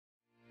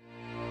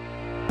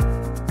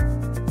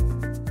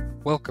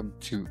Welcome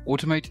to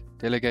Automate,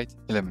 Delegate,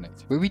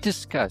 Eliminate, where we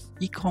discuss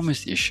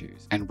e-commerce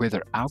issues and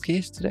whether our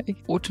guests today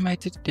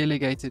automated,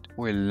 delegated,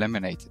 or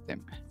eliminated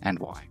them and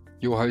why.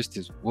 Your host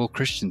is Will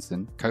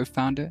Christensen,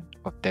 co-founder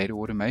of Data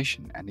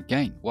Automation. And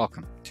again,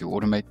 welcome to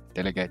Automate,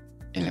 Delegate,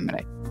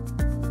 Eliminate.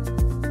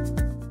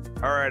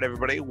 All right,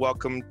 everybody.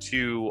 Welcome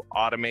to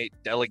Automate,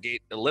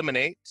 Delegate,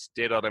 Eliminate,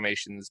 Data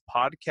Automation's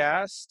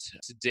podcast.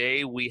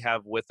 Today, we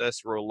have with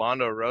us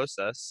Rolando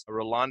Rosas.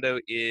 Rolando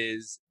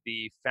is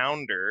the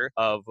founder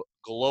of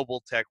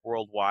Global Tech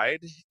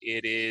Worldwide.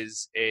 It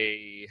is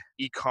a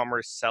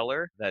e-commerce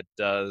seller that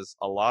does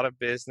a lot of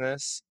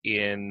business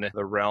in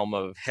the realm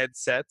of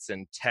headsets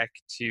and tech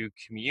to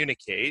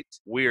communicate.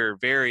 We're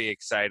very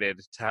excited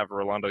to have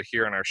Rolando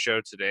here on our show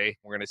today.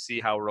 We're going to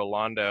see how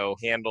Rolando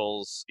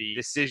handles the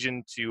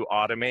decision to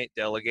automate,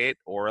 delegate,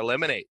 or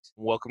eliminate.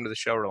 Welcome to the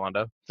show,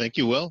 Rolando. Thank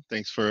you, Will.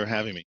 Thanks for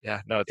having me.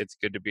 Yeah, no, it's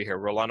good to be here.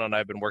 Rolando and I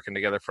have been working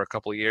together for a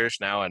couple of years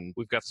now, and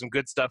we've got some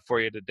good stuff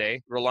for you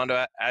today.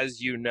 Rolando, as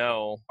you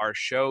know, our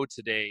show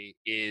today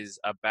is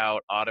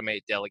about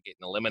automate, delegate,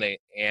 and eliminate.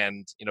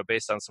 And,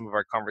 based on some of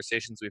our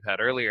conversations we've had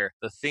earlier,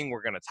 the thing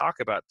we're going to talk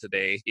about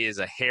today is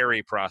a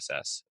hairy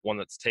process, one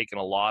that's taken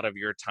a lot of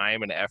your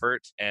time and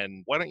effort.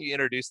 And why don't you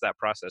introduce that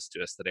process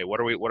to us today? What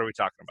are we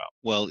talking about?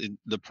 Well,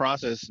 the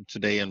process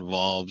today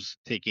involves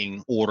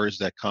taking orders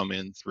that come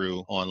in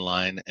through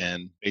online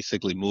and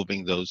basically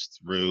moving those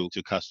through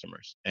to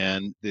customers.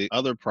 And the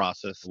other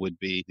process would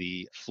be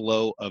the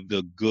flow of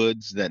the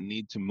goods that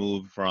need to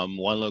move from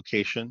one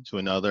location to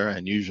another.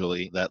 And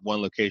usually that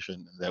one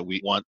location that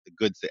we want the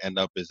goods to end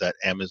up is at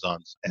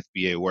Amazon's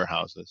FBA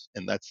warehouses.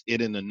 And that's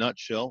it in a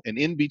nutshell. And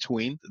in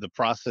between, the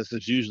process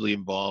has usually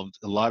involved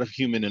a lot of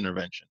human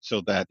intervention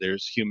so that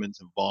there's humans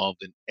involved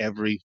in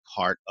every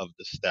part of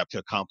the step to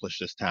accomplish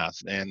this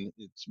task. And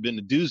it's been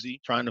a doozy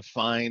trying to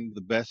find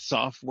the best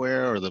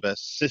software or the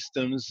best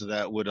systems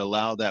that would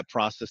allow that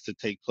process to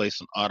take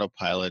place on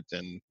autopilot.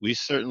 And we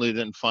certainly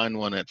didn't find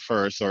one at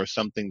first, or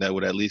something that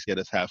would at least get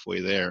us halfway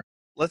there.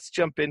 Let's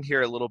jump in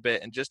here a little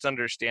bit and just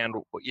understand,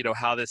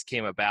 how this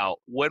came about.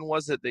 When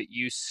was it that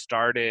you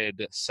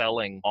started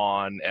selling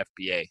on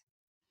FBA?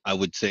 I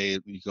would say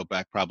we go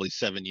back probably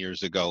 7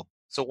 years ago.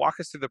 So walk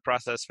us through the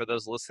process for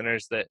those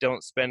listeners that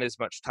don't spend as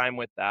much time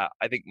with that.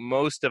 I think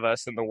most of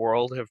us in the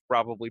world have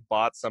probably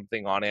bought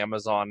something on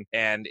Amazon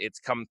and it's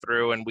come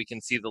through and we can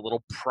see the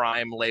little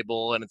Prime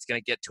label and it's going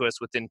to get to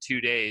us within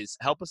 2 days.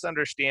 Help us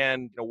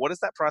understand, what does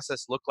that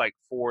process look like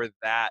for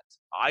that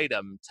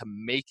item to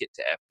make it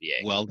to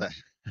FBA? Well,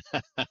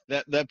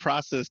 that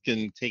process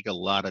can take a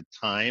lot of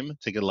time,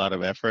 take a lot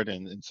of effort,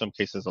 and in some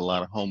cases, a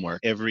lot of homework.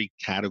 Every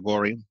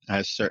category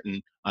has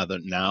certain, either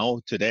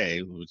now,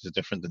 today, which is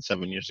different than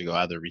 7 years ago,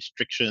 either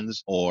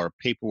restrictions or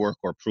paperwork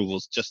or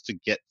approvals just to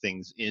get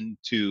things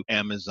into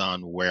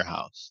Amazon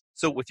warehouse.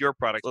 So with your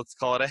product, let's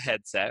call it a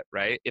headset,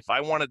 right? If I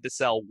wanted to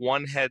sell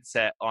one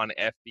headset on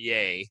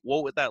FBA,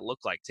 what would that look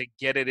like to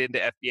get it into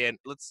FBA? And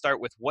let's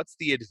start with what's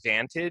the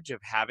advantage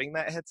of having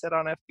that headset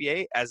on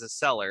FBA as a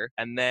seller?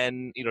 And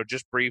then,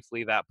 just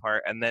briefly that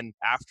part. And then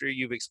after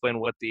you've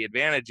explained what the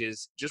advantage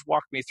is, just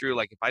walk me through,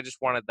 like if I just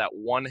wanted that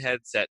one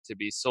headset to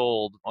be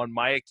sold on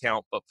my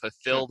account, but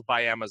fulfilled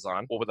by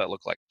Amazon, what would that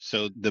look like?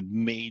 So the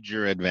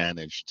major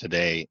advantage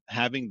today,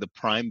 having the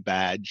Prime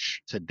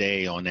badge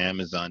today on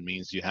Amazon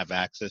means you have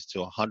access to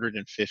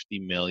 150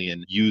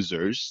 million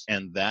users,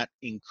 and that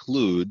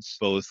includes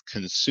both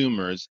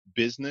consumers,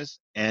 business,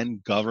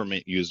 and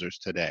government users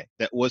today.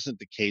 That wasn't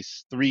the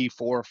case 3,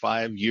 4,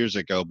 5 years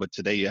ago, but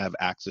today you have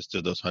access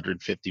to those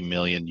 150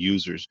 million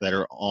users that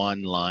are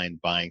online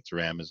buying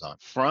through Amazon.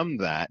 From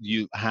that,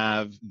 you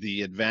have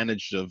the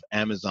advantage of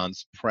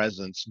Amazon's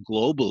presence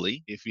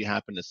globally. If you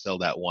happen to sell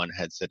that one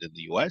headset in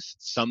the US,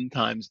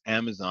 sometimes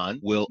Amazon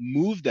will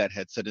move that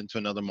headset into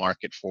another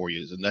market for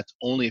you. And that's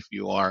only if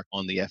you are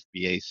on the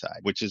FBA side,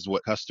 which is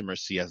what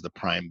customers see as the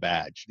Prime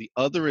badge. The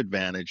other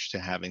advantage to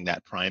having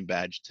that Prime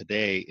badge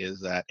today is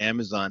that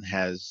Amazon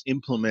has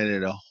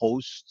implemented a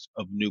host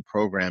of new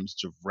programs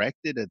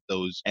directed at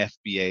those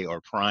FBA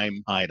or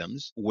Prime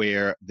items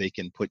where they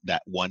can put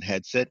that one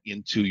headset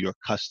into your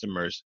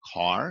customer's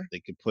car. They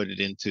can put it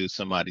into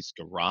somebody's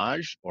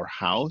garage or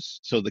house.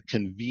 So the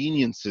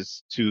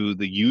conveniences to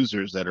the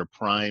users that are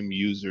Prime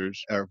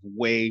users are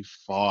way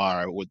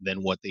far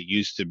than what they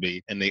used to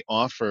be. And they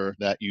offer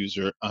that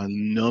user a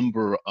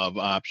number of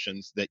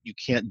options that you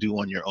can't do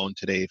on your own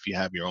today if you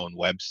have your own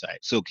website.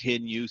 So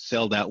can you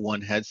sell that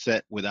one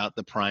headset without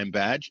the Prime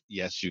badge?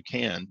 Yes, you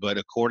can. But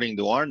according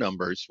to our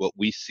numbers, what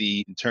we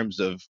see in terms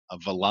of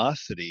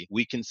velocity,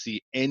 we can see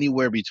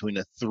anywhere between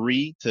a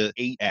 3 to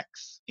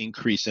 8x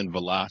increase in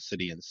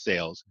velocity in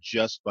sales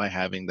just by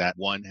having that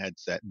one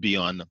headset be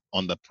on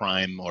the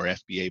Prime or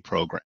FBA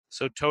program.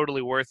 So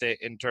totally worth it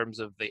in terms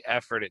of the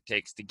effort it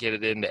takes to get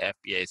it into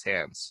FBA's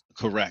hands.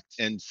 Correct.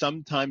 And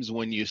sometimes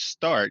when you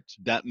start,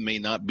 that may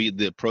not be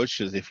the approach,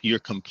 because if you're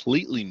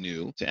completely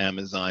new to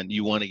Amazon,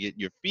 you want to get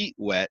your feet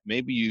wet.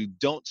 Maybe you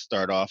don't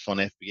start off on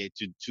FBA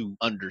to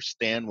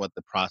understand what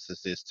the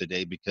process is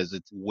today, because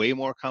it's way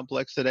more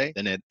complex today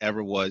than it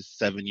ever was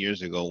 7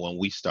 years ago when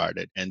we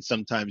started. And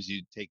sometimes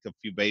you take a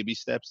few baby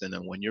steps, and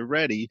then when you're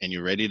ready and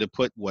you're ready to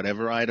put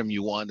whatever item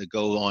you want to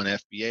go on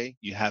FBA,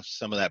 you have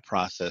some of that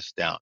process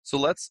down. So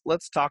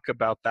let's talk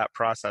about that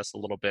process a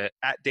little bit.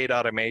 At Data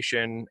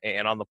Automation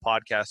and on the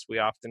podcast, we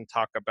often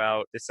talk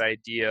about this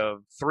idea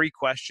of 3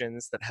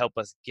 questions that help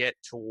us get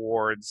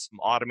towards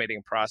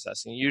automating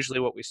process. And usually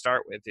what we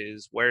start with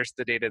is, where's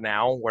the data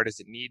now? Where does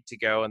it need to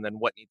go? And then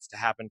what needs to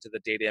happen to the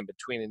data in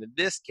between? And in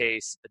this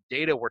case, the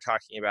data we're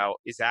talking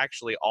about is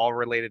actually all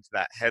related to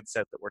that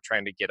headset that we're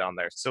trying to get on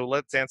there. So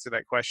let's answer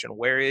that question.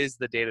 Where is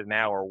the data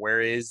now, or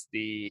where is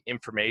the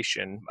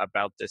information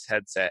about this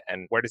headset,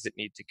 and where does it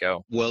need to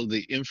go? Well,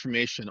 the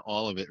information,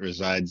 all of it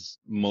resides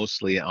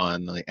mostly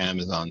on the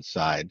Amazon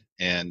side,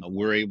 and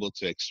we're able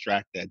to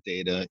extract that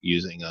data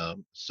using a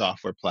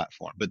software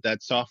platform. But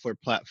that software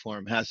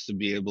platform has to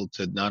be able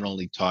to not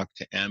only talk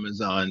to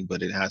Amazon,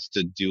 but it has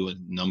to do a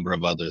number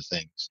of other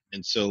things.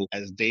 And so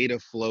as data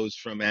flows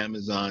from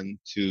Amazon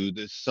to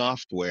the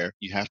software,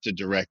 you have to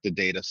direct the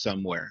data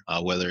somewhere,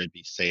 whether it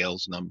be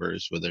sales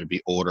numbers, whether it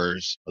be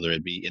orders, whether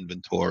it be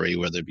inventory,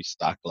 whether it be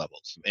stock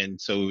levels. And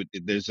so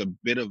there's a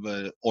bit of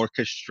an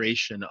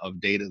orchestration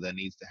of data that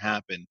needs to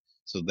happen,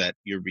 so that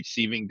you're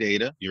receiving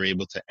data, you're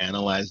able to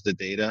analyze the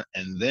data,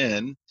 and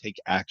then take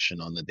action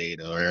on the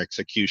data, or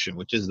execution,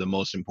 which is the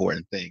most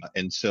important thing.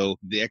 And so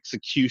the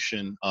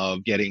execution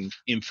of getting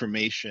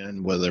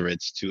information, whether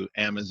it's to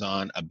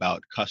Amazon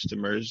about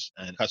customers,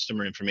 and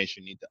customer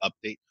information you need to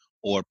update,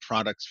 or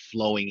products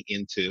flowing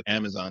into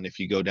Amazon, if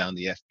you go down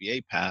the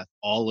FBA path,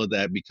 all of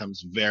that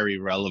becomes very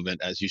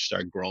relevant as you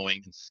start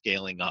growing and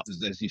scaling up.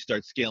 As you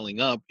start scaling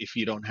up, if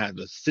you don't have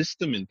a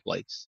system in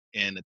place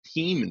and a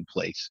team in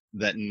place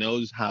that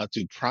knows how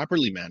to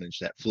properly manage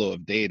that flow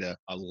of data,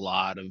 a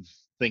lot of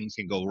things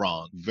can go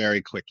wrong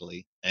very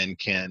quickly and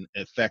can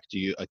affect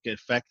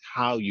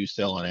how you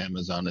sell on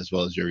Amazon, as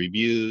well as your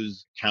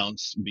reviews,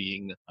 accounts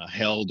being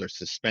held or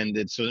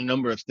suspended. So a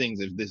number of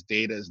things, if this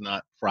data is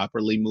not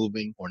properly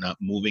moving, or not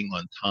moving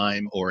on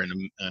time, or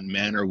in a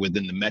manner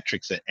within the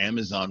metrics that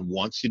Amazon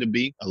wants you to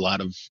be, a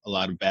lot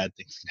of bad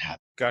things can happen.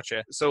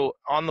 Gotcha. So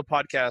on the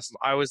podcast,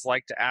 I always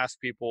like to ask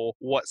people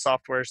what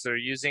softwares they're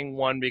using.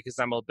 One, because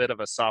I'm a bit of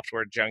a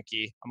software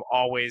junkie. I'm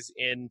always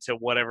into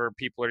whatever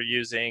people are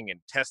using and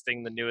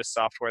testing the newest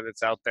software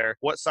that's out there.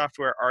 What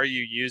software are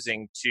you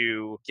using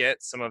to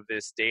get some of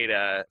this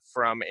data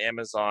from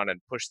Amazon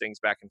and push things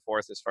back and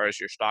forth as far as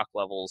your stock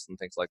levels and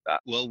things like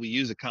that? Well, we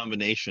use a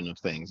combination of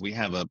things. We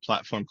have a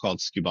platform called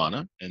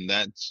Skubana, and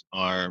that's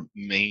our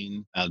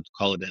main, I'll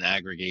call it an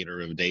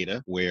aggregator of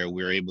data, where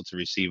we're able to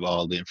receive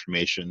all the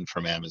information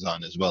from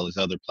Amazon, as well as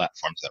other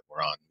platforms that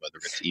we're on, whether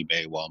it's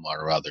eBay, Walmart,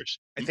 or others.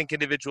 I think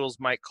individuals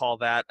might call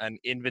that an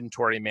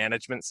inventory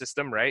management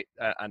system, right?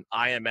 An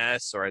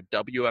IMS or a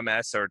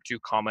WMS are two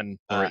common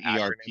or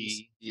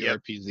acronyms.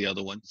 ERP is the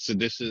other one. So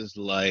this is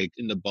like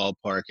in the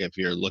ballpark. If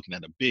you're looking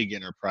at a big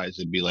enterprise,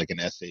 it'd be like an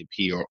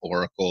SAP or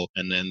Oracle.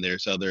 And then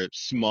there's other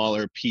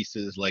smaller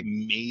pieces, like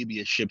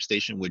maybe a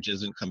ShipStation, which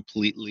isn't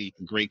completely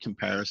a great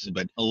comparison,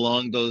 but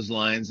along those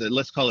lines,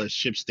 let's call it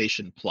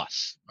ShipStation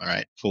Plus. All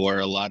right, for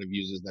a lot of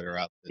users that are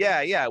out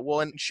there. Yeah.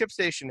 Well, and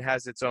ShipStation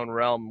has its own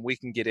realm. We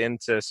can get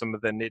into some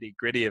of the nitty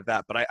gritty of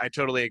that, but I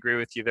totally agree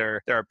with you.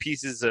 There are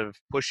pieces of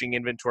pushing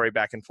inventory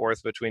back and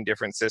forth between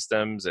different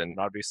systems, and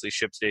obviously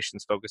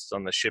ShipStation's focused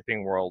on the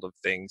shipping world of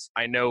things.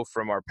 I know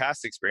from our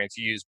past experience,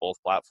 you use both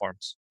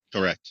platforms.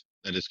 Correct.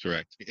 That is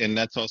correct. And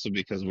that's also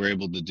because we're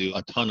able to do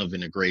a ton of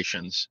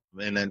integrations.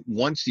 And then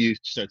once you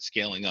start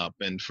scaling up,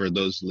 and for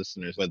those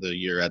listeners, whether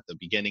you're at the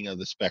beginning of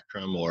the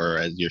spectrum or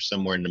as you're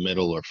somewhere in the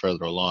middle or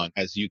further along,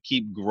 as you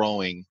keep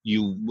growing,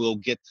 you will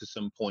get to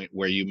some point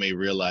where you may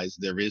realize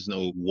there is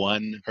no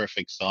one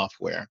perfect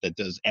software that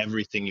does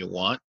everything you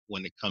want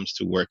when it comes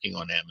to working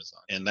on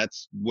Amazon. And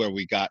that's where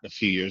we got a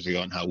few years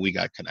ago and how we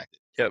got connected.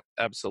 Yep,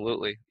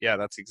 absolutely. Yeah,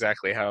 that's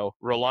exactly how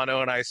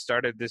Rolando and I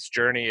started this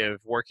journey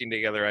of working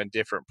together on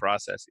different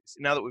processes.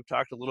 Now that we've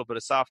talked a little bit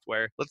of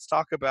software, let's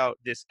talk about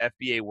this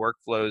FBA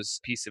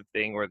workflows piece of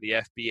thing, or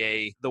the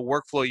FBA, the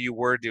workflow you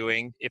were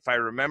doing. If I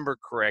remember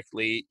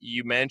correctly,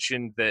 you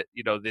mentioned that,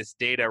 this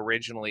data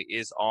originally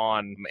is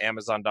on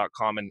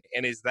Amazon.com.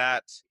 And is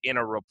that in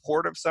a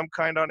report of some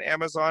kind on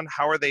Amazon?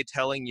 How are they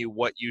telling you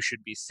what you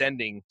should be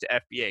sending to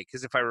FBA?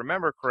 Because if I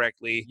remember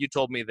correctly, you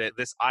told me that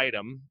this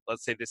item,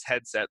 let's say this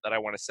headset that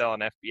I want want to sell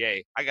an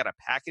FBA. I got to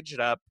package it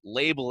up,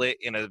 label it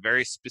in a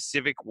very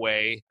specific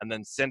way, and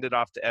then send it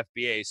off to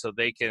FBA so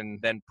they can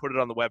then put it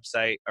on the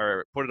website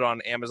or put it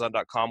on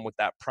Amazon.com with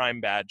that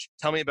Prime badge.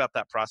 Tell me about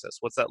that process.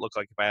 What's that look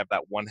like if I have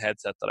that one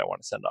headset that I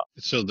want to send off?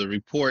 So the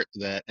report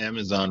that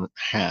Amazon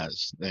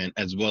has, and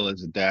as well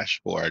as a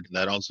dashboard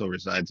that also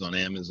resides on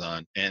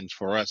Amazon. And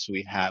for us,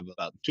 we have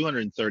about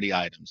 230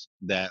 items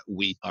that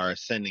we are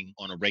sending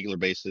on a regular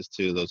basis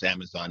to those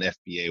Amazon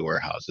FBA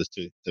warehouses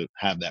to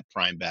have that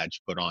Prime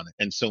badge put on it.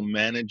 And so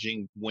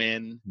managing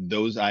when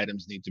those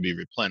items need to be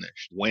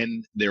replenished,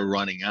 when they're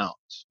running out,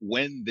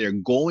 when they're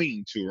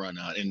going to run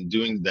out, and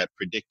doing that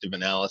predictive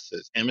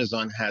analysis,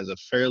 Amazon has a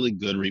fairly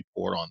good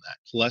report on that,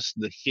 plus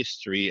the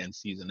history and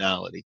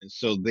seasonality. And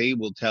so they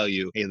will tell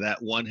you, hey,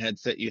 that one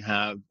headset you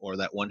have or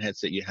that one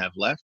headset you have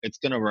left, it's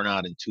going to run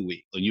out in 2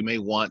 weeks. So you may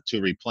want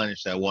to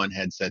replenish that one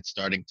headset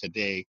starting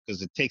today,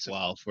 because it takes a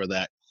while for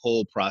that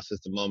whole process.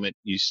 The moment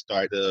you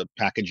start the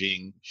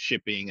packaging,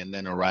 shipping, and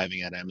then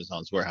arriving at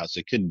Amazon's warehouse,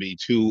 it could be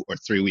 2 or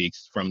 3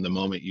 weeks from the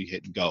moment you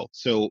hit go.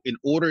 So in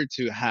order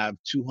to have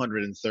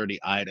 230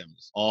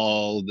 items,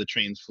 all the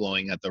trains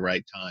flowing at the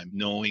right time,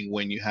 knowing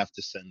when you have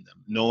to send them,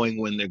 knowing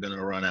when they're going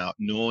to run out,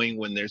 knowing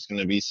when there's going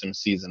to be some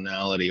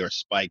seasonality or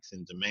spikes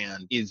in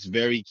demand, is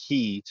very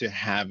key to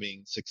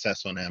having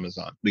success on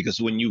Amazon. Because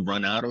when you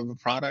run out of a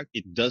product,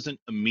 it doesn't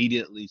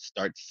immediately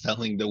start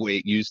selling the way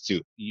it used to.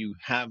 You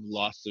have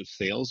loss of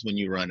sales when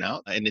you run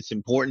out, and it's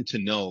important to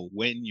know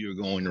when you're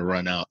going to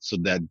run out so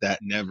that that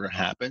never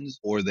happens,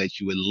 or that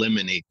you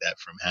eliminate that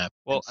from happening.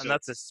 Well, and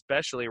that's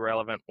especially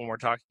relevant when we're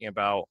talking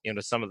about,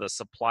 some of the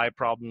supply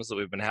problems that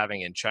we've been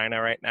having in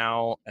China right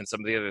now and some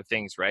of the other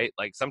things, right?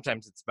 Like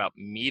sometimes it's about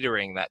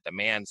metering that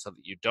demand so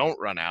that you don't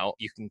run out.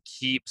 You can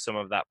keep some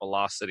of that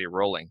velocity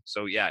rolling.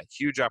 So yeah,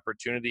 huge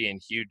opportunity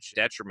and huge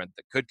detriment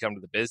that could come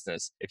to the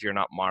business if you're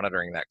not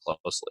monitoring that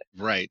closely.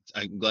 Right.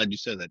 I'm glad you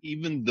said that.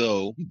 Even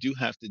though you do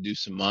have to do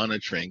some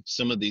monitoring,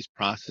 some of these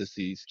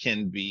processes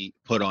can be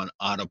put on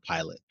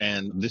autopilot.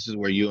 And this is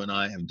where you and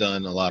I have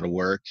done a lot of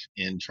work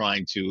in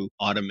trying to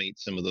automate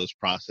some of those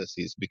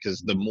processes,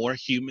 because the more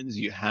humans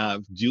you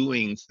have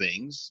doing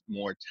things,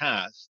 more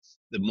tasks,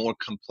 the more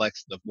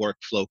complex the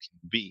workflow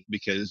can be,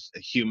 because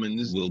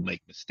humans will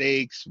make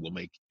mistakes, will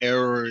make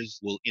errors,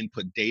 will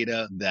input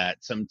data that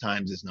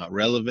sometimes is not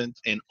relevant.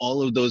 And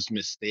all of those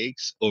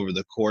mistakes over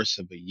the course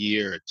of a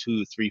year,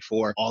 2, 3,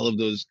 4, all of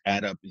those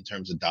add up in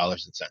terms of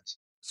dollars and cents.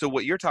 So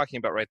what you're talking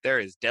about right there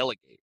is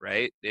delegate,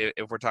 right?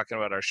 If we're talking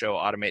about our show,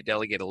 Automate,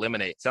 Delegate,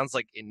 Eliminate, sounds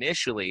like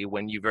initially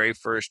when you very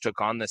first took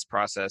on this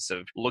process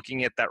of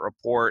looking at that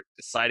report,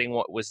 deciding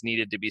what was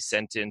needed to be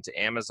sent into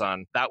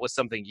Amazon, that was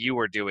something you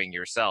were doing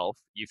yourself.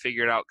 You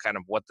figured out kind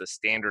of what the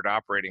standard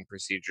operating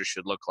procedure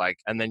should look like,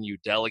 and then you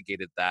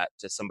delegated that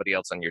to somebody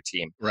else on your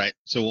team. Right.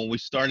 So when we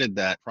started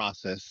that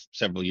process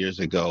several years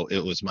ago,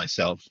 it was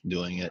myself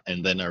doing it.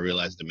 And then I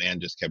realized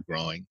demand just kept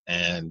growing.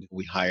 And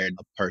we hired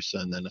a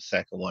person, then a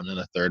second one, and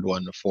a third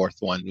one, a fourth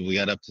one. We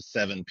got up to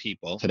 7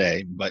 people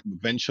today, but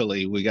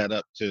eventually we got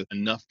up to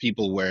enough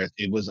people where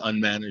it was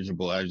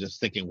unmanageable. I was just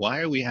thinking,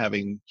 why are we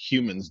having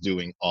humans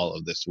doing all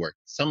of this work?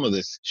 Some of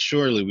this,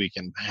 surely we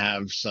can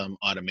have some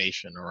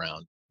automation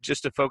around.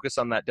 Just to focus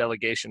on that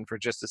delegation for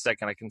just a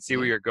second, I can see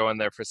where you're going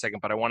there for a second,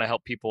 but I want to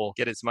help people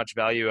get as much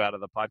value out of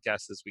the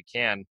podcast as we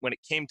can. When it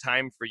came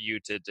time for you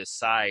to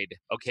decide,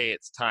 okay,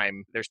 it's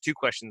time, there's 2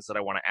 questions that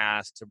I want to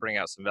ask to bring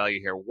out some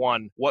value here.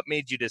 1, what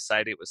made you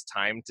decide it was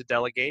time to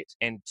delegate?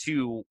 And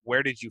 2,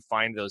 where did you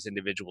find those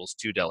individuals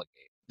to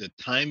delegate? The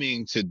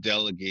timing to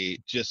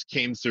delegate just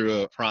came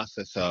through a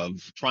process of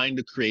trying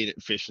to create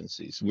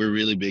efficiencies. We're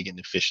really big in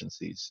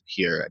efficiencies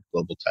here at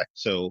Global Tech.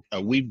 So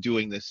we're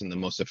doing this in the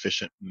most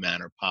efficient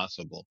manner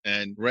possible,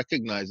 and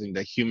recognizing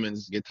that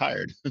humans get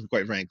tired,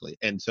 quite frankly.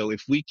 And so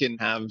if we can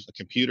have a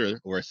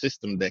computer or a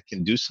system that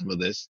can do some of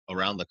this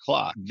around the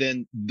clock,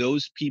 then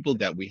those people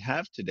that we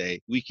have today,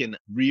 we can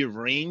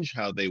rearrange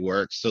how they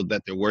work so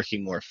that they're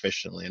working more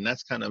efficiently. And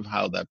that's kind of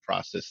how that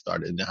process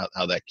started and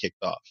how that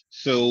kicked off.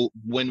 So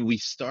when we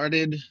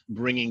started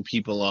bringing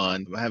people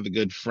on, I have a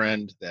good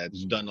friend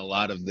that's done a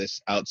lot of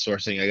this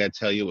outsourcing. I got to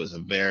tell you, it was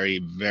a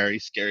very, very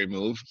scary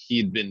move.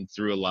 He'd been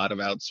through a lot of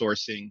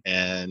outsourcing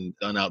and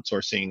done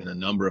outsourcing in a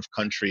number of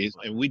countries.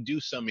 And we do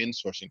some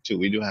insourcing too.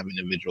 We do have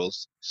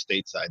individuals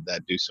stateside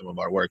that do some of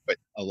our work, but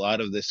a lot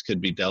of this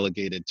could be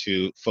delegated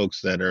to folks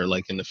that are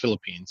like in the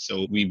Philippines.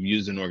 So we've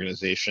used an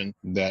organization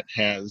that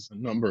has a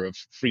number of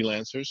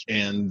freelancers,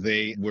 and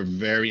they were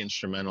very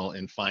instrumental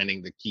in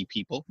finding the key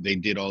people. They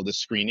did all the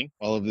screening,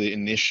 all of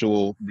the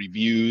initial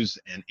reviews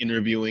and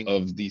interviewing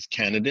of these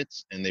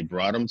candidates, and they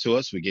brought them to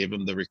us. We gave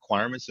them the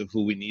requirements of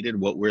who we needed,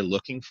 what we're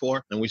looking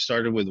for, and we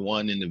started with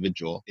one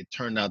individual. It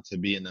turned out to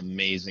be an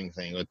amazing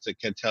thing. I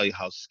can't tell you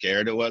how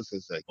scared it was.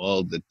 It's like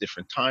all the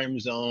different time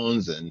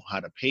zones and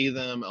how to pay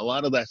them. A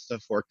lot of that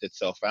stuff worked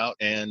itself out.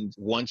 And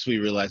once we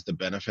realized the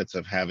benefits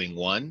of having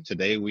one,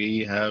 today we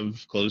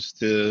have close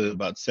to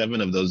about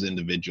 7 of those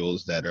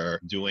individuals that are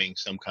doing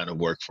some kind of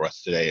work for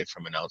us today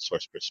from an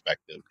outsourced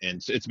perspective.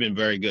 And it's been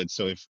very good.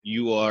 So if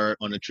you are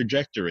on a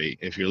trajectory,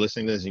 if you're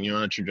listening to this and you're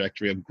on a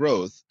trajectory of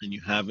growth and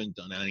you haven't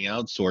done any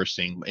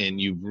outsourcing and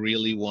you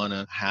really want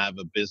to have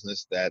a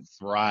business that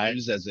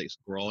thrives as it's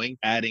growing,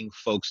 adding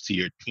folks to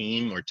your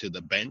team or to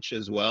the bench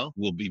as well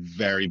will be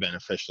very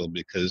beneficial,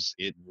 because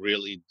it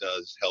really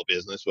does help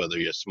business, whether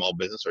you're a small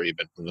business or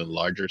even a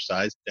larger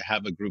size, to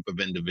have a group of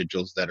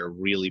individuals that are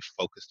really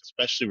focused,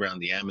 especially around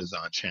the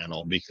Amazon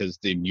channel, because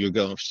then you're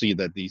going to see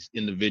that these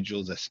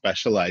individuals that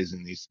specialize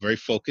in these very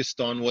focused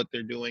on what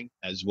they're doing,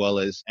 as well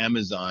as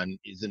Amazon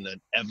is in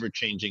an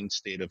ever-changing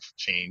state of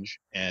change.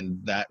 And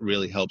that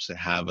really helps to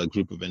have a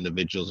group of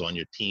individuals on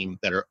your team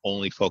that are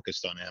only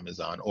focused on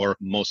Amazon or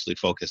mostly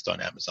focused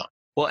on Amazon.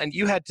 Well, and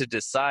you had to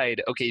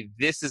decide, okay,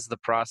 this is the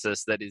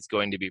process that is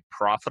going to be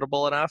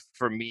profitable enough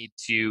for me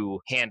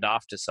to hand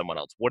off to someone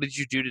else. What did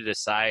you do to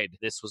decide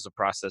this was a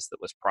process that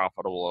was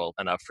profitable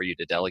enough for you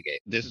to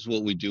delegate? This is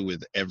what we do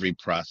with every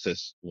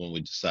process when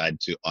we decide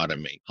to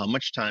automate. How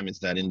much time is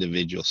that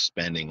individual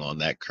spending on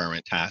that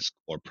current task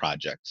or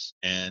projects?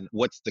 And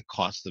what's the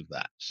cost of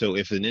that? So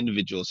if an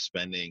individual is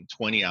spending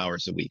 20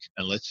 hours a week,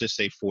 and let's just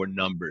say for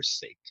numbers'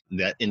 sake,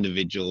 that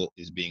individual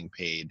is being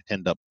paid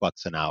 $10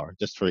 an hour,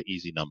 just for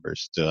easy numbers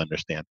to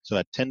understand. So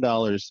at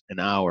 $10 an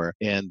hour,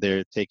 and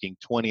they're taking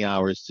 20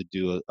 hours to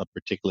do a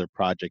particular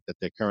project that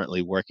they're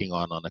currently working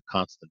on a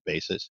constant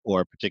basis, or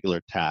a particular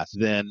task,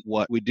 then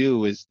what we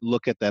do is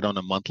look at that on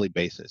a monthly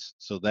basis.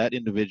 So that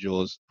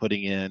individual is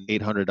putting in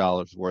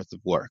 $800 worth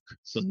of work.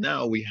 So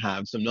now we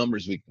have some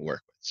numbers we can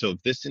work with. So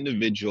if this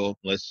individual,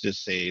 let's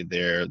just say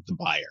they're the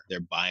buyer, they're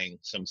buying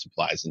some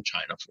supplies in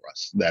China for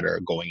us that are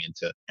going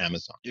into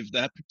Amazon. If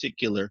that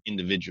particular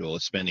individual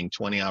is spending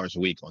 20 hours a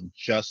week on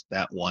just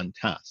that one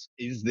task,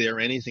 is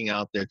there anything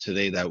out there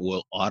today that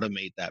will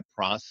automate that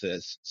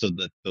process so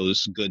that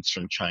those goods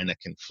from China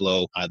can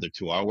flow either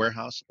to our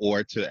warehouse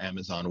or to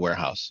Amazon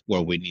warehouse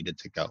where we need it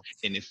to go?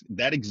 And if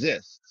that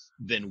exists,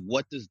 then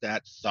what does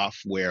that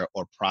software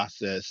or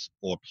process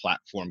or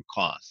platform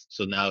cost?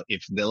 So now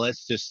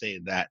let's just say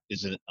that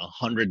is a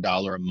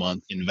 $100 a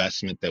month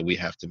investment that we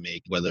have to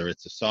make, whether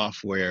it's a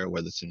software,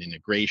 whether it's an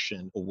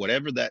integration, or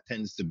whatever that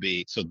tends to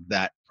be, so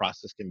that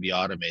process can be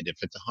automated.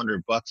 If it's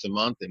 $100 a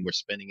month and we're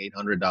spending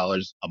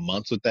 $800 a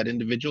month with that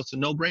individual, it's a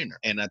no-brainer.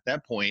 And at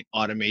that point,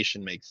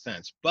 automation makes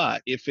sense.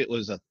 But if it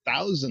was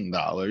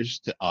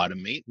 $1,000 to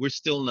automate, we're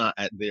still not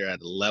at a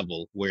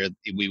level where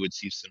we would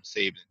see some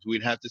savings.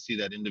 We'd have to see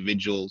that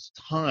individual's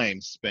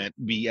time spent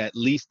be at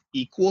least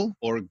equal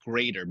or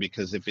greater,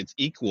 because if it's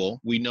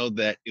equal, we know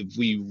that if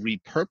we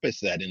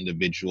repurpose that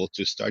individual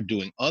to start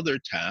doing other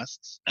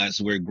tasks as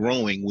we're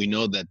growing, we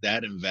know that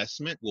that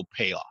investment will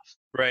pay off.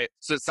 Right.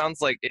 So it sounds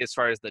like, as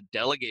far as the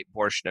delegate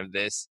portion of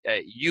this,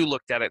 you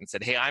looked at it and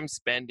said, hey, I'm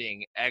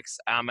spending X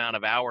amount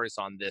of hours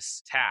on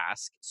this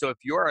task. So if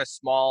you're a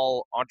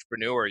small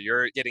entrepreneur,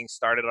 you're getting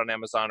started on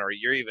Amazon, or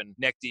you're even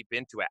neck deep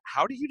into it,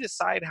 how do you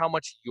decide how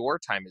much your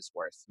time is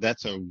worth?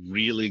 That's a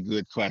really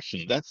good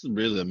question. That's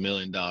really a $1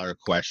 million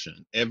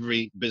question.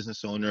 Every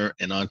business owner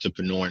and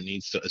entrepreneur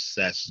needs to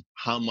assess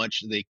how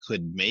much they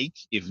could make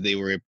if they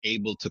were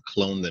able to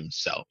clone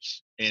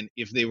themselves. And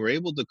if they were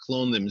able to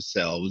clone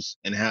themselves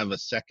and have a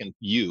second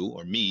you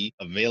or me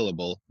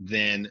available,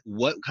 then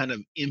what kind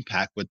of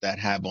impact would that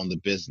have on the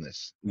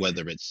business?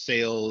 Whether it's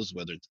sales,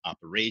 whether it's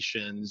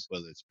operations,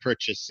 whether it's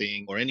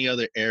purchasing, or any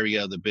other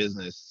area of the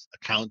business,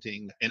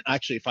 accounting. And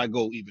actually, if I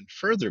go even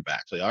further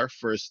back, so our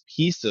first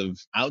piece of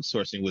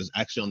outsourcing was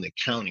actually on the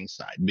accounting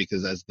side,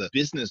 because as the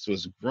business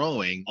was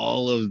growing,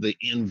 all of the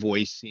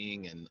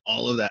invoicing and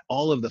all of that,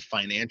 all of the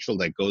financial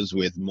that goes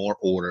with more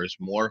orders,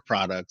 more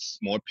products,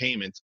 more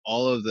payments,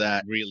 all of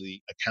that,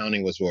 really,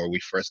 accounting was where we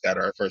first got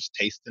our first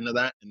taste into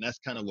that. And that's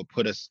kind of what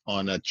put us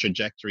on a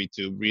trajectory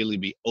to really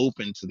be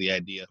open to the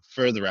idea of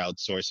further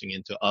outsourcing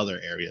into other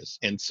areas.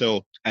 And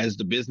so as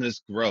the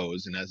business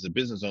grows, and as a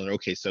business owner,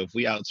 okay, so if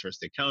we outsource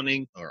the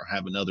accounting or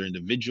have another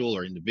individual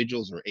or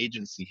individuals or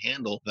agency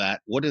handle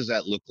that, what does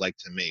that look like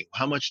to me?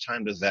 How much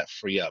time does that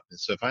free up? And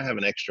so if I have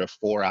an extra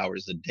 4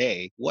 hours a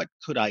day, what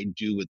could I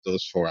do with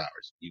those 4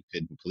 hours? You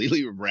could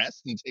completely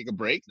rest and take a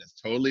break. That's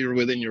totally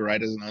within your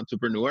right as an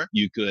entrepreneur.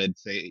 You could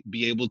say,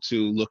 be able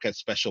to look at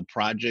special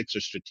projects or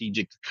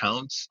strategic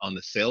accounts on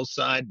the sales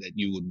side that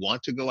you would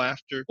want to go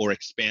after, or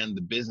expand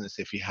the business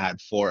if you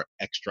had 4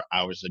 extra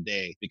hours a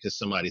day because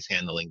somebody's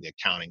handling the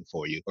accounting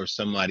for you, or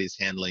somebody's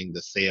handling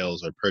the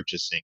sales or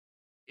purchasing.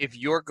 If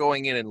you're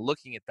going in and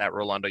looking at that,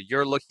 Rolando,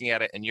 you're looking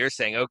at it and you're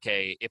saying,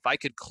 okay, if I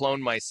could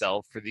clone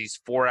myself for these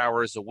 4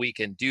 hours a week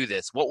and do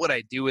this, what would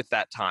I do with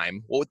that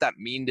time? What would that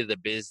mean to the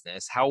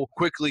business? How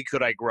quickly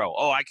could I grow?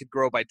 Oh, I could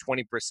grow by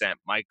 20%.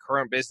 My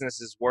current business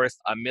is worth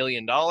 $1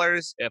 million.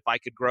 If I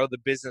could grow the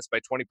business by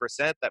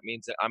 20%, that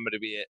means that I'm going to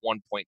be at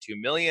 1.2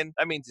 million.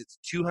 That means it's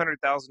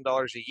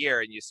 $200,000 a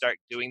year. And you start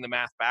doing the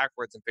math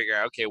backwards and figure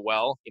out, okay,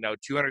 well,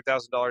 $200,000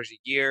 a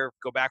year,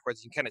 go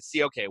backwards, you can kind of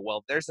see, okay,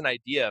 well, there's an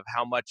idea of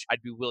how much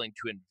I'd be willing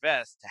to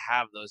invest to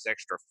have those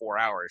extra 4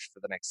 hours for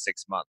the next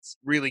 6 months?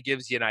 Really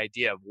gives you an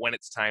idea of when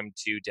it's time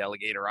to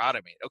delegate or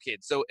automate. Okay,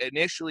 so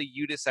initially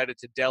you decided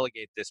to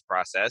delegate this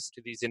process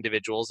to these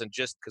individuals, and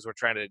just because we're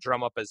trying to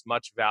drum up as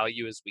much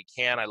value as we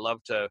can, I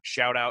love to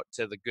shout out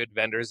to the good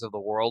vendors of the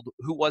world.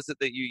 Who was it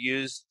that you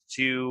used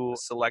to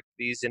select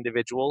these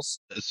individuals?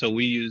 So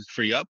we used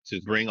FreeUp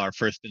to bring our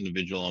first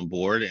individual on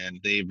board, and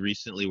they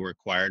recently were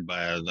acquired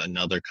by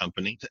another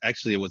company.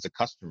 Actually, it was a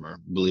customer,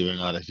 believe it or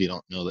not, if you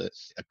don't know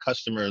this. A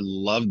customer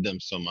loved them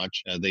so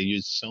much. They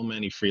used so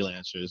many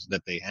freelancers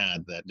that they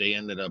had that they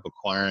ended up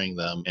acquiring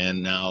them.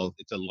 And now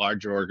it's a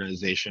larger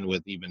organization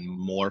with even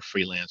more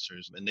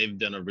freelancers. And they've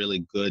done a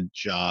really good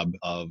job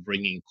of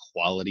bringing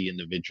quality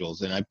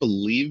individuals. And I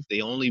believe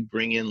they only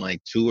bring in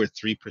like 2 or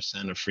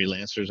 3% of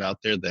freelancers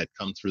out there that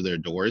come through their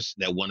doors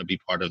that want to be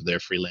part of their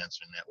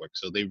freelancer network.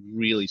 So they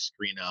really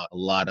screen out a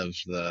lot of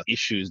the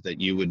issues that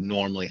you would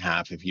normally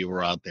have if you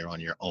were out there on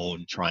your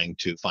own trying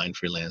to find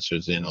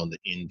freelancers in on the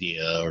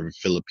India or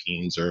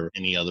Philippines or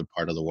any other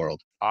part of the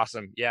world.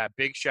 Awesome. Yeah,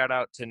 big shout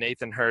out to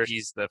Nathan Hirsch.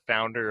 He's the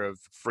founder of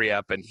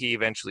FreeUp, and he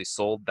eventually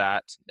sold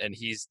that. And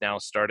he's now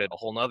started a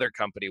whole nother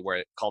company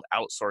called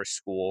Outsource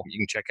School. You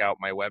can check out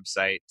my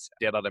website,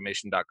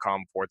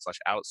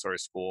 dataautomation.com/outsource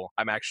school.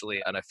 I'm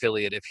actually an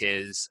affiliate of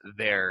his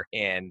there.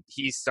 And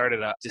he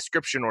started a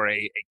description or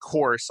a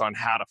course on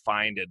how to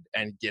find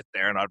and get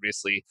there. And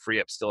obviously,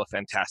 FreeUp's still a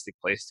fantastic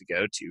place to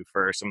go to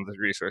for some of the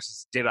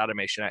resources. Data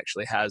Automation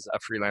actually has a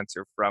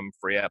freelancer from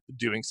FreeUp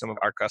doing some of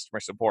our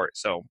customer support.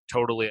 So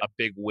totally a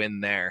big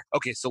win there.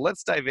 Okay, so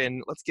let's dive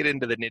in. Let's get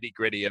into the nitty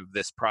gritty of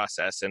this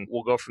process, and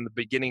we'll go from the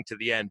beginning to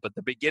the end. But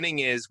the beginning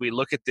is we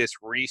look at this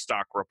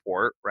restock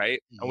report,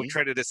 right? And we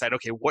try to decide,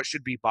 okay, what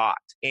should be bought?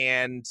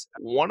 And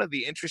one of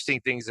the interesting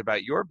things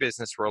about your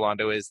business,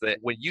 Rolando, is that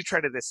when you try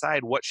to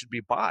decide what should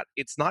be bought,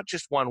 it's not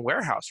just one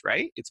warehouse,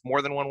 right? It's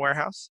more than one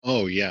warehouse.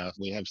 Oh, yeah.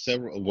 We have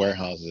several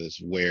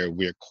warehouses where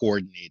we're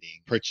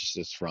coordinating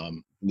purchases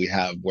from. We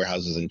have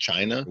warehouses in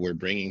China we're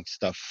bringing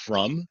stuff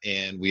from,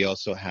 and we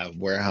also have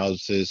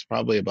warehouses,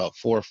 probably about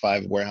 4 or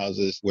 5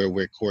 warehouses where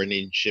we're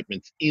coordinating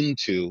shipments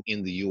into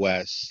in the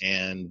US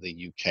and the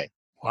UK.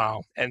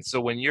 Wow. And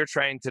so when you're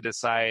trying to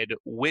decide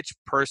which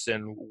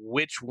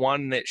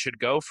one that should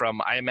go from,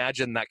 I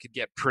imagine that could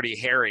get pretty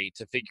hairy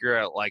to figure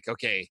out like,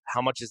 okay,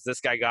 how much has this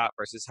guy got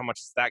versus how much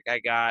has that guy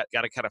got?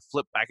 Got to kind of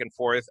flip back and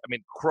forth. I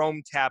mean,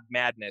 Chrome tab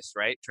madness,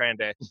 right? Trying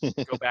to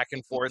go back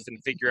and forth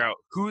and figure out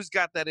who's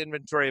got that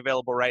inventory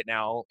available right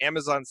now.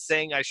 Amazon's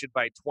saying I should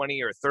buy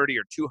 20 or 30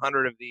 or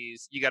 200 of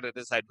these. You got to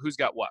decide who's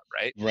got what,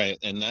 right? Right.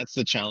 And that's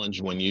the challenge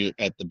when you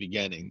at the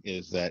beginning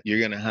is that you're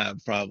going to have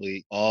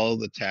probably all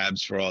the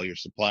tabs for all your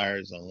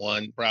suppliers on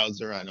one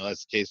browser. I know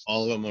that's the case,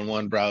 all of them on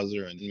one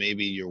browser, and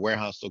maybe your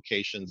warehouse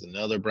locations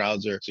another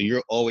browser. So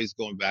you're always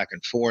going back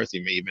and forth.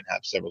 You may even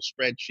have several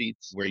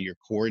spreadsheets where you're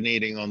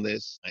coordinating on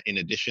this, in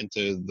addition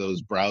to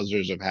those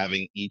browsers of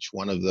having each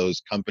one of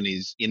those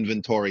companies'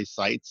 inventory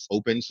sites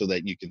open so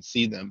that you can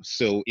see them.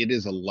 So it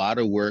is a lot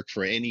of work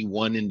for any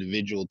one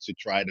individual to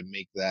try to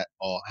make that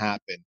all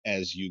happen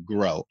as you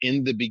grow.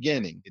 In the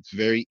beginning, it's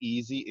very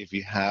easy if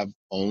you have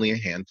only a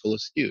handful of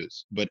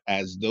SKUs. But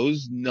as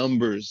those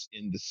numbers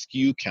in the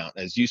SKU count,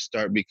 as you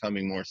start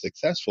becoming more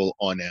successful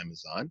on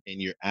Amazon and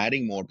you're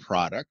adding more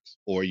product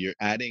or you're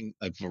adding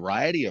a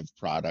variety of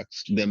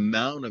products, the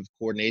amount of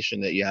coordination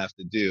that you have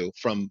to do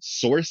from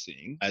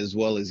sourcing as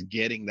well as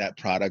getting that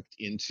product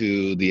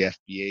into the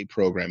FBA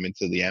program,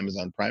 into the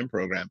Amazon Prime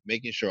program,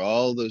 making sure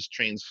all those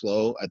trains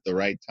flow at the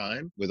right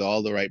time with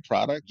all the right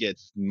product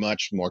gets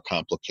much more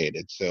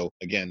complicated. So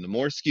again, the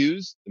more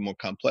SKUs, the more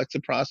complex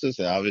the process,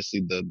 and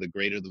obviously the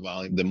greater the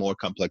volume, the more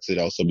complex it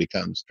also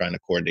becomes trying to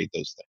coordinate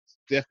those things.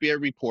 The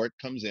FBA report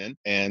comes in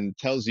and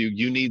tells you,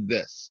 you need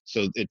this.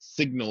 So it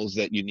signals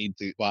that you need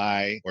to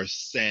buy or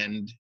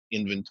send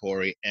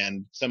inventory,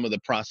 and some of the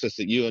process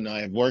that you and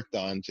I have worked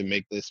on to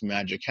make this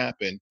magic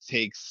happen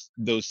takes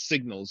those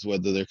signals,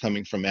 whether they're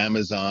coming from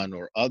Amazon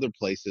or other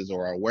places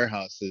or our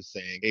warehouses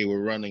saying, hey,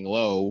 we're running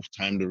low,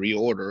 time to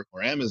reorder,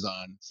 or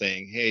Amazon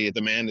saying, hey,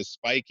 demand is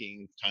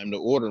spiking, time to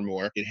order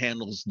more. It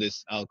handles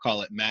this, I'll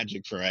call it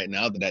magic for right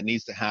now, that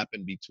needs to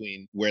happen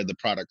between where the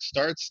product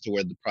starts to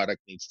where the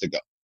product needs to go.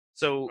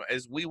 So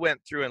as we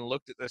went through and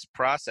looked at this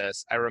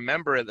process, I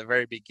remember at the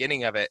very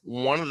beginning of it,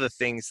 one of the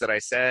things that I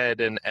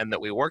said and that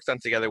we worked on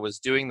together was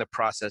doing the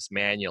process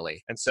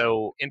manually. And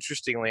so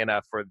interestingly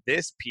enough, for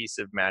this piece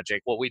of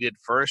magic, what we did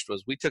first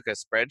was we took a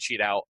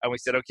spreadsheet out and we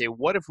said, okay,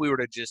 what if we were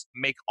to just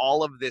make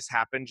all of this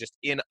happen just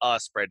in a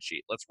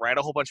spreadsheet? Let's write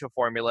a whole bunch of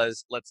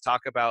formulas. Let's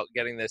talk about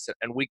getting this.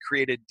 And we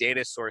created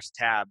data source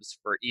tabs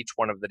for each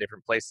one of the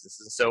different places.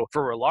 And so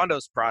for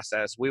Rolando's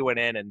process, we went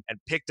in and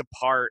picked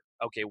apart,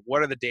 okay,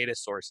 what are the data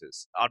sources?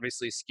 issues.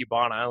 Obviously,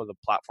 Skubana, the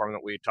platform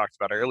that we talked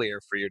about earlier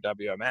for your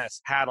WMS,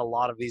 had a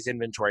lot of these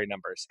inventory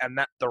numbers. And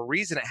that the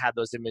reason it had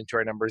those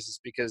inventory numbers is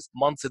because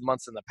months and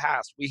months in the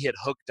past, we had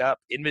hooked up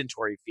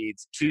inventory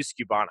feeds to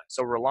Skubana.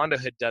 So Rolando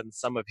had done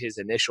some of his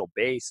initial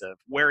base of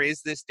where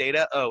is this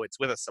data? Oh, it's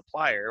with a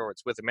supplier or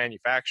it's with a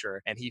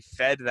manufacturer. And he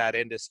fed that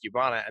into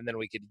Skubana. And then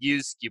we could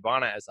use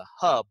Skubana as a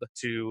hub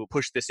to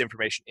push this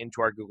information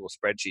into our Google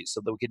spreadsheet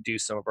so that we could do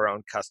some of our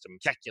own custom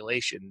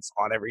calculations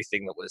on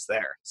everything that was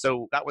there.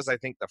 So that was, I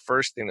think, the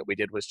first thing that we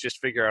did was just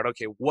figure out,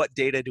 okay, what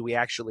data do we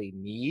actually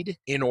need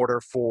in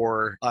order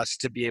for us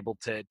to be able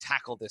to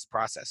tackle this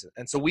process?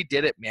 And so we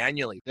did it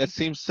manually. That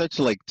seems such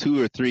like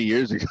 2 or 3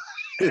 years ago.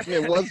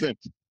 It wasn't.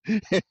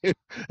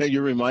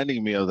 You're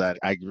reminding me of that.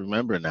 I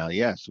remember now.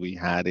 Yes, we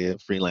had a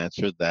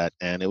freelancer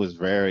and it was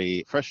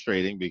very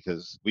frustrating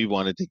because we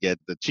wanted to get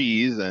the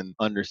cheese and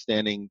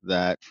understanding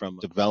that from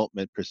a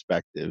development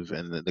perspective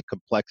and the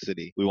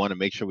complexity. We want to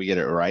make sure we get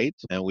it right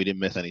and we didn't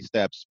miss any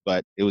steps.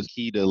 But it was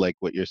key to, like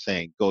what you're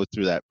saying, go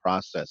through that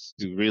process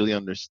to really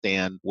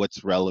understand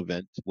what's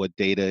relevant, what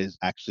data is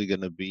actually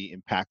going to be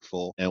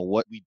impactful, and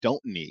what we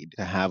don't need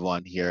to have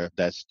on here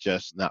that's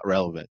just not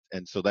relevant.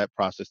 And so that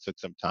process took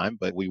some time,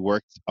 but we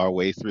worked our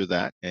way through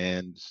that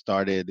and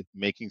started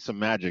making some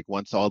magic.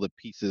 Once all the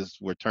pieces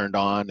were turned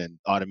on and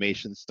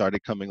automation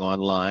started coming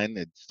online,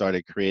 it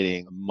started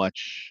creating a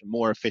much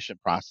more efficient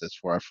process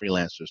for our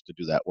freelancers to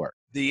do that work.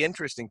 The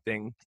interesting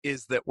thing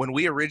is that when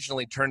we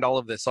originally turned all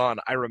of this on,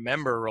 I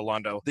remember,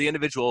 Rolando, the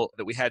individual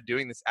that we had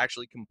doing this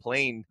actually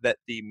complained that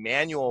the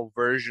manual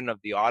version of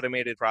the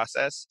automated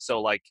process,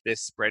 so like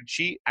this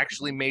spreadsheet,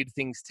 actually made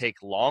things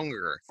take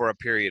longer for a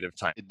period of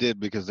time. It did,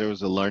 because there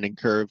was a learning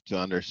curve to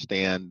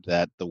understand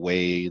that the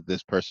way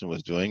this person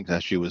was doing,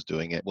 that she was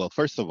doing it. Well,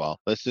 first of all,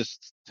 let's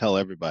just tell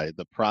everybody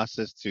the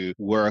process to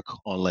work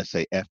on, let's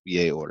say,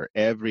 FBA order.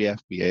 Every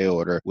FBA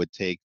order would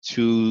take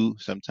 2,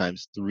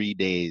 sometimes 3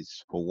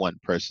 days for one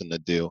person to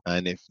do.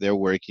 And if they're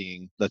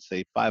working, let's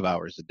say 5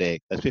 hours a day,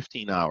 that's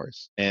 15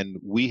 hours. And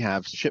we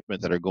have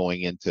shipments that are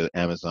going into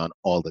Amazon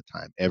all the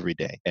time, every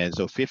day. And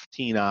so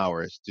 15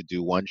 hours to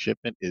do one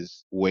shipment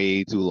is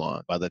way too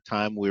long. By the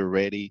time we're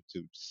ready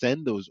to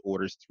send those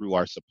orders through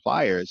our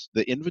suppliers,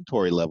 the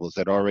inventory levels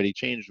had already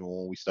changed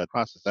when we start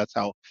process. That's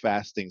how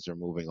fast things are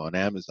moving on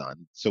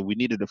Amazon. So we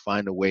needed to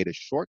find a way to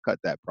shortcut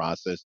that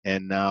process.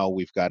 And now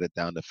we've got it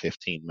down to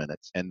 15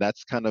 minutes. And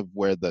that's kind of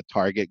where the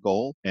target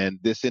goal. And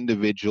this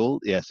individual,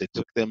 yes, it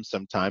took them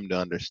some time to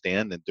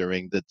understand. And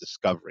during the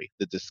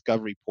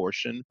discovery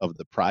portion of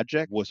the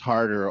project was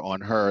harder on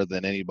her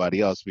than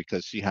anybody else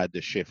because she had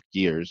to shift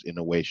gears in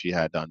a way she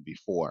had done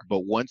before.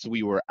 But once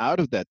we were out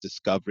of that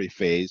discovery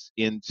phase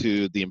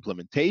into the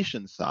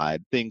implementation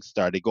side, things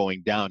started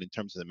going down in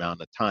terms of the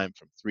amount of time,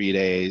 from 3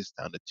 days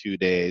down to 2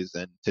 days,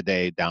 and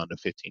today down to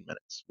 15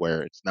 minutes,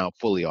 where it's now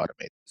fully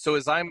automated. So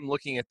as I'm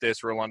looking at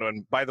this, Rolando,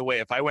 and by the way,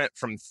 if I went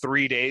from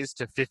 3 days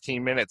to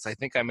 15 minutes, I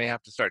think I may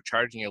have to start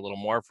charging you a little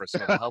more for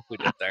some of the help we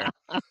did there.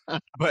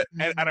 But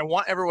and I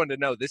want everyone to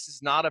know this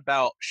is not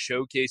about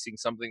showcasing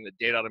something that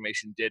Data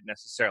Automation did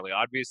necessarily.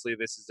 Obviously,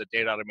 this is a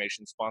Data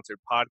Automation sponsored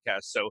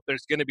podcast, so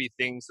there's going to be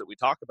things that we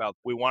talk about.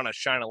 We want to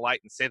shine a light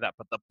and say that.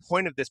 But the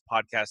point of this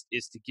podcast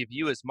is to give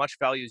you as much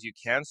value as you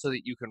can so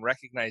that you can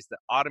recognize that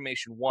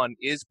automation, 1,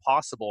 is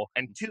possible,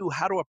 and 2,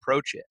 how to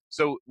approach it.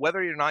 So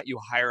whether or not you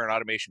hire an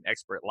automation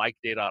expert like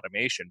Data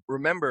Automation,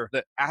 remember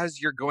that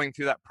as you're going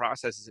through that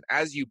process and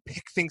as you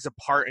pick things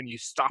apart and you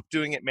stop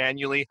doing it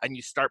manually and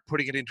you start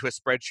putting it into a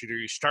spreadsheet or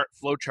you start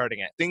flowcharting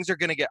it, things are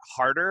going to get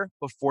harder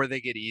before they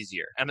get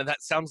easier. And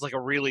that sounds like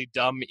a really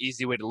dumb,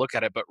 easy way to look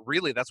at it, but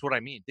really that's what I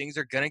mean. Things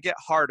are going to get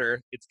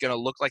harder. It's going to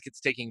look like it's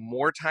taking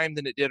more time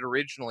than it did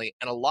originally.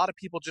 And a lot of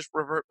people just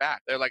revert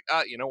back. They're like,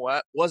 you know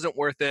what? Wasn't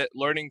worth it.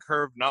 Learning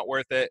curve, not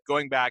worth it.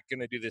 Going back, going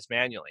to do this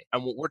manually.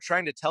 And what we're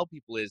trying to tell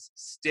people is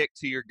stick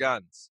to your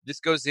guns. This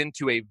goes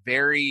into a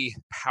very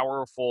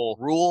powerful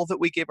rule that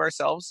we give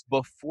ourselves.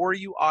 Before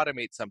you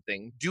automate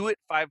something, do it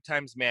 5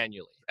 times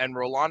manually. And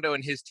Rolando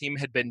and his team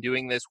had been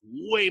doing this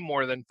way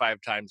more than 5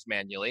 times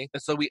manually.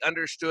 And so we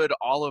understood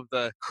all of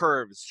the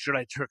curves. Should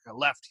I take a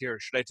left here?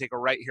 Should I take a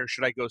right here?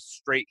 Should I go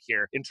straight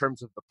here? In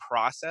terms of the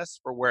process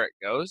for where it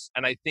goes.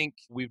 And I think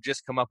we've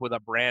just come up with a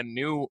brand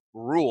new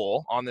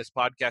rule on this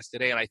podcast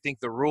today. And I think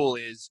the rule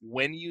is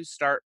when you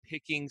start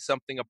picking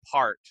something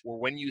apart, or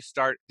when you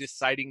start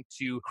deciding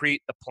to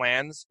create the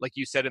plans, like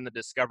you said in the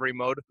discovery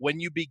mode, when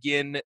you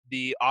begin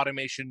the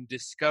automation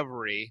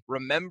discovery,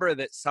 remember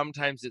that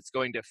sometimes it's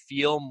going to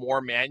feel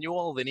more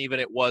manual than even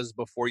it was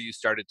before you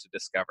started to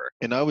discover.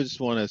 And I would just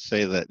want to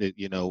say that,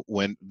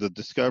 when the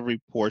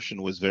discovery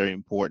portion was very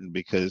important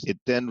because it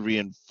then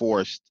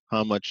reinforced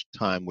how much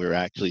time we were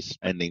actually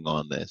spending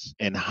on this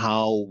and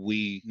how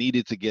we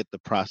needed to get the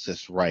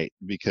process right.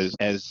 Because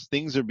as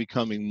things are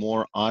becoming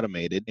more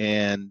automated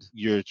and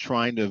you're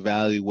trying to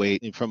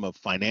evaluate from a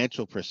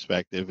financial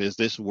perspective, is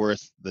this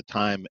worth the the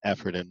time,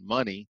 effort, and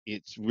money,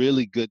 it's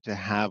really good to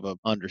have an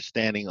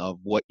understanding of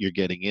what you're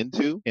getting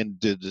into. And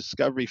the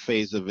discovery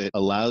phase of it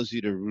allows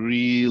you to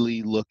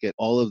really look at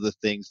all of the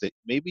things that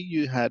maybe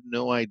you had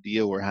no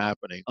idea were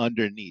happening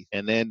underneath,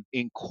 and then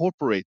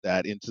incorporate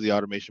that into the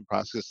automation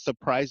process.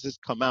 Surprises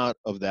come out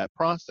of that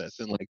process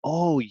and like,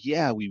 oh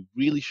yeah, we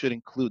really should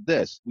include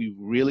this. We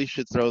really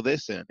should throw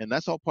this in. And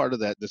that's all part of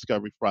that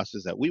discovery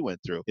process that we went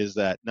through, is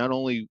that not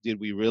only did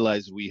we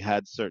realize we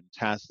had certain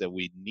tasks that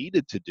we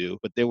needed to do,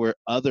 but there were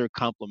other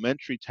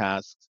complementary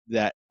tasks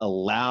that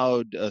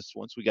allowed us,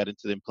 once we got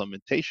into the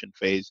implementation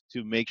phase,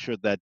 to make sure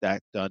that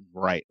that done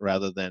right,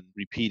 rather than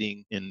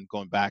repeating and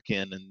going back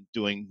in and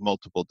doing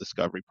multiple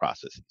discovery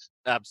processes.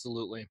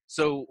 Absolutely.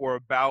 So we're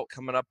about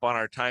coming up on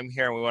our time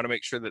here, and we want to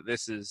make sure that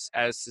this is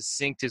as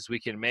succinct as we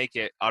can make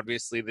it.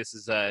 Obviously, this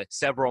is a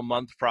several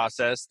month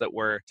process that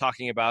we're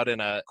talking about in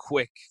a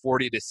quick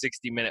 40 to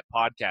 60 minute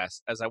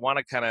podcast. As I want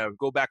to kind of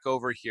go back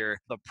over here,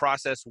 the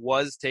process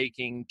was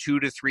taking 2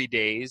 to 3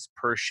 days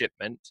per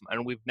shipment,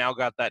 and we've now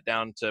got that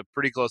down to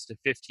pretty close to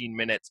 15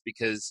 minutes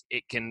because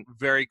it can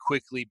very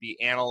quickly be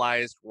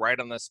analyzed right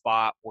on the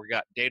spot. We've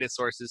got data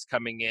sources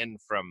coming in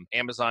from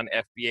Amazon,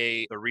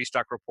 FBA, the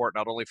restock report,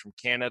 not only from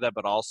Canada,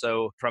 but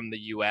also from the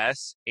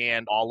US,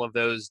 and all of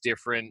those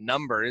different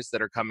numbers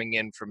that are coming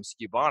in from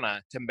Skubana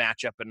to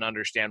match up and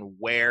understand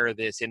where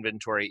this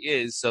inventory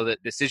is so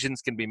that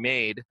decisions can be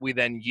made. We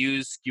then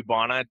use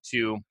Skubana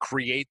to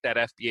create that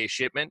FBA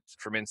shipment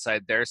from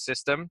inside their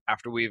system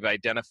after we've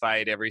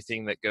identified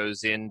everything that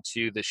goes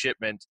into the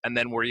shipment. And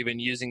then we're even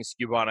using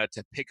Skubana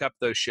to pick up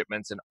those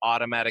shipments and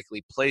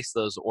automatically place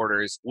those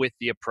orders with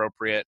the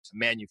appropriate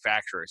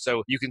manufacturer.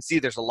 So you can see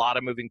there's a lot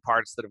of moving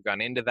parts that have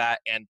gone into that.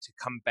 And to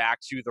come back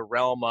to the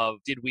realm of,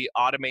 did we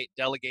automate,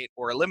 delegate,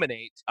 or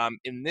eliminate?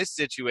 In this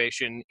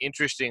situation,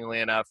 interestingly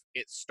enough,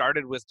 it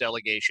started with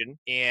delegation,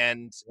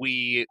 and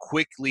we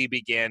quickly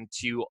began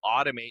to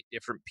automate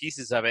different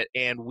pieces of it,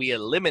 and we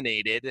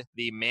eliminated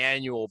the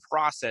manual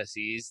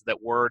processes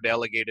that were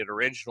delegated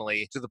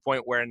originally, to the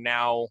point where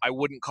now I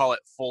wouldn't call it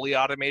fully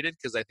automated,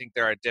 because I think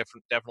there are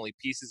definitely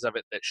pieces of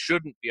it that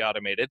shouldn't be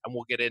automated, and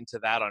we'll get into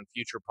that on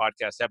future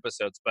podcast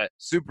episodes. But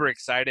super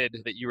excited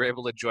that you were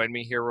able to join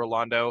me here,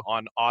 Rolando,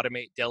 on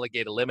Automate,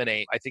 Delegate,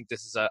 Eliminate. I think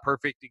this is a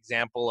perfect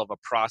example of a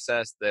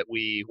process that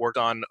we worked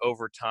on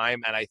over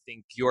time, and I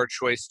think your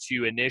choice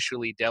to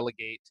initially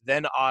delegate,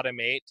 then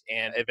automate,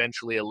 and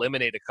eventually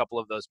eliminate a couple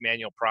of those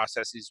manual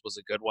processes was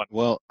a good one.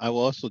 Well, I will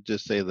also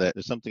just say that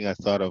there's something I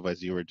thought of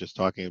as you were just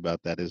talking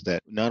about that, is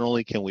that not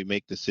only can we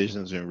make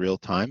decisions in real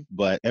time,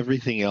 but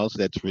everything else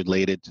that's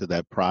related to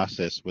that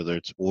process, whether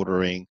it's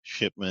ordering,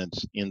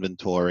 shipments,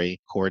 inventory,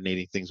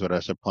 coordinating things with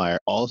our supplier,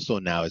 also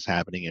now is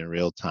happening in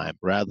real time,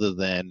 rather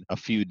than a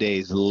few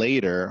days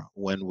later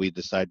when we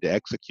decide to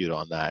execute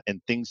on that.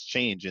 And things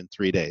change in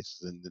 3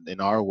 days. In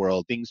our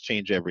world, things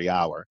change every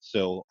hour.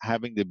 So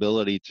having the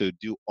ability to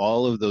do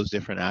all of those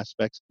different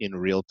aspects in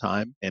real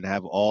time and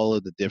have all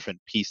of the different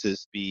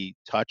pieces be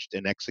touched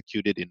and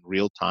executed in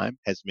real time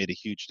has made a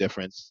huge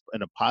difference,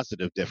 and a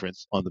positive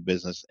difference, on the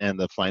business and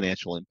the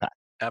financial impact.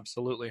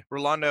 Absolutely.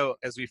 Rolando,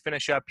 as we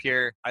finish up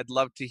here, I'd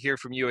love to hear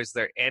from you. Is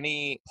there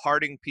any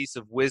parting piece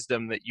of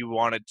wisdom that you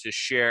wanted to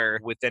share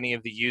with any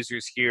of the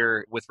users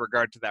here with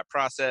regard to that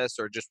process,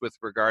 or just with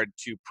regard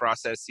to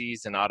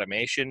processes and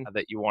automation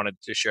that you wanted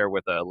to share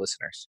with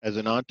listeners? As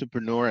an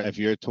entrepreneur, if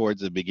you're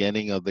towards the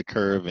beginning of the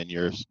curve and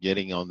you're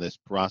getting on this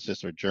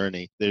process or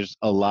journey, there's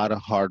a lot of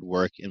hard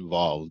work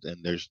involved,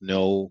 and there's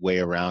no way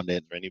around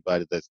it. For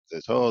anybody that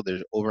says, oh,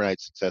 there's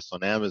overnight success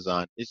on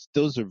Amazon,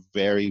 those are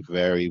very,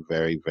 very,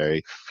 very,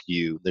 very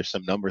few. There's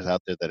some numbers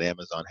out there that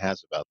Amazon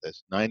has about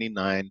this.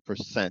 99%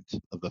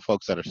 of the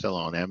folks that are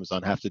selling on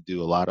Amazon have to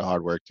do a lot of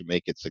hard work to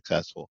make it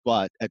successful.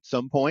 But at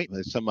some point,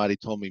 as somebody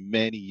told me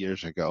many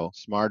years ago,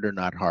 smarter,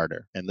 not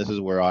harder. And this is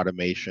where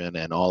automation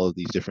and all of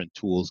these different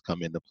tools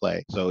come into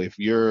play. So if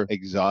you're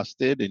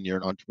exhausted and you're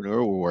an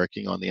entrepreneur, we're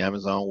working on the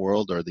Amazon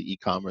world or the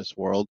e-commerce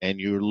world, and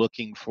you're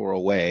looking for a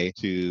way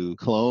to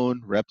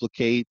clone,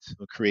 replicate,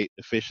 create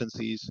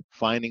efficiencies,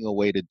 finding a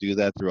way to do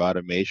that through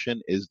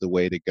automation is the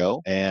way to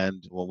go. And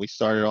when we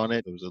started on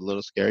it, it was a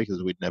little scary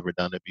because we'd never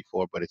done it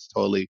before, but it's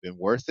totally been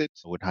worth it.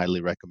 I would highly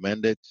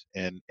recommend it.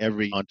 And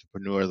every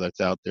entrepreneur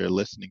that's out there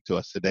listening to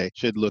us today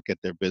should look at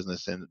their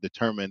business and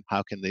determine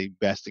how can they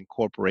best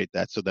incorporate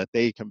that so that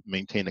they can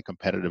maintain a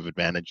competitive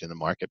advantage in the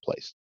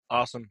marketplace.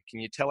 Awesome. Can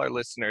you tell our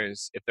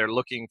listeners, if they're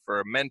looking for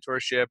a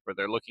mentorship or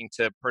they're looking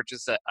to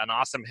purchase an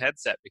awesome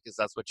headset, because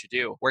that's what you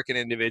do, where can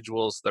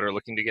individuals that are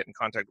looking to get in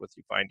contact with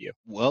you find you?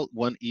 Well,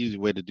 one easy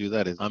way to do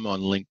that is I'm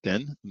on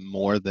LinkedIn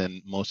more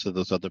than most of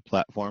those other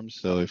platforms.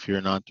 So if you're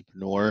an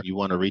entrepreneur, you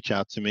want to reach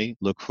out to me,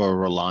 look for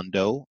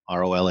Rolando,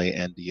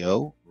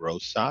 Rolando,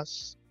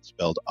 Rosas,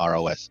 spelled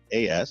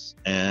Rosas,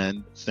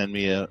 and send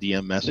me a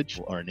DM message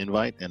or an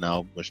invite, and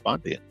I'll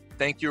respond to you.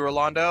 Thank you,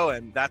 Rolando.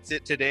 And that's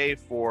it today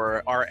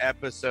for our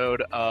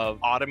episode of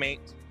Automate,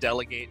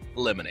 Delegate,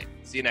 Eliminate.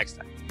 See you next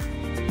time.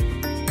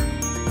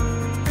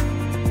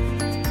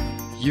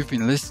 You've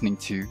been listening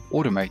to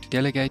Automate,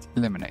 Delegate,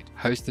 Eliminate,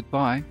 hosted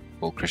by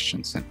Will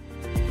Christensen.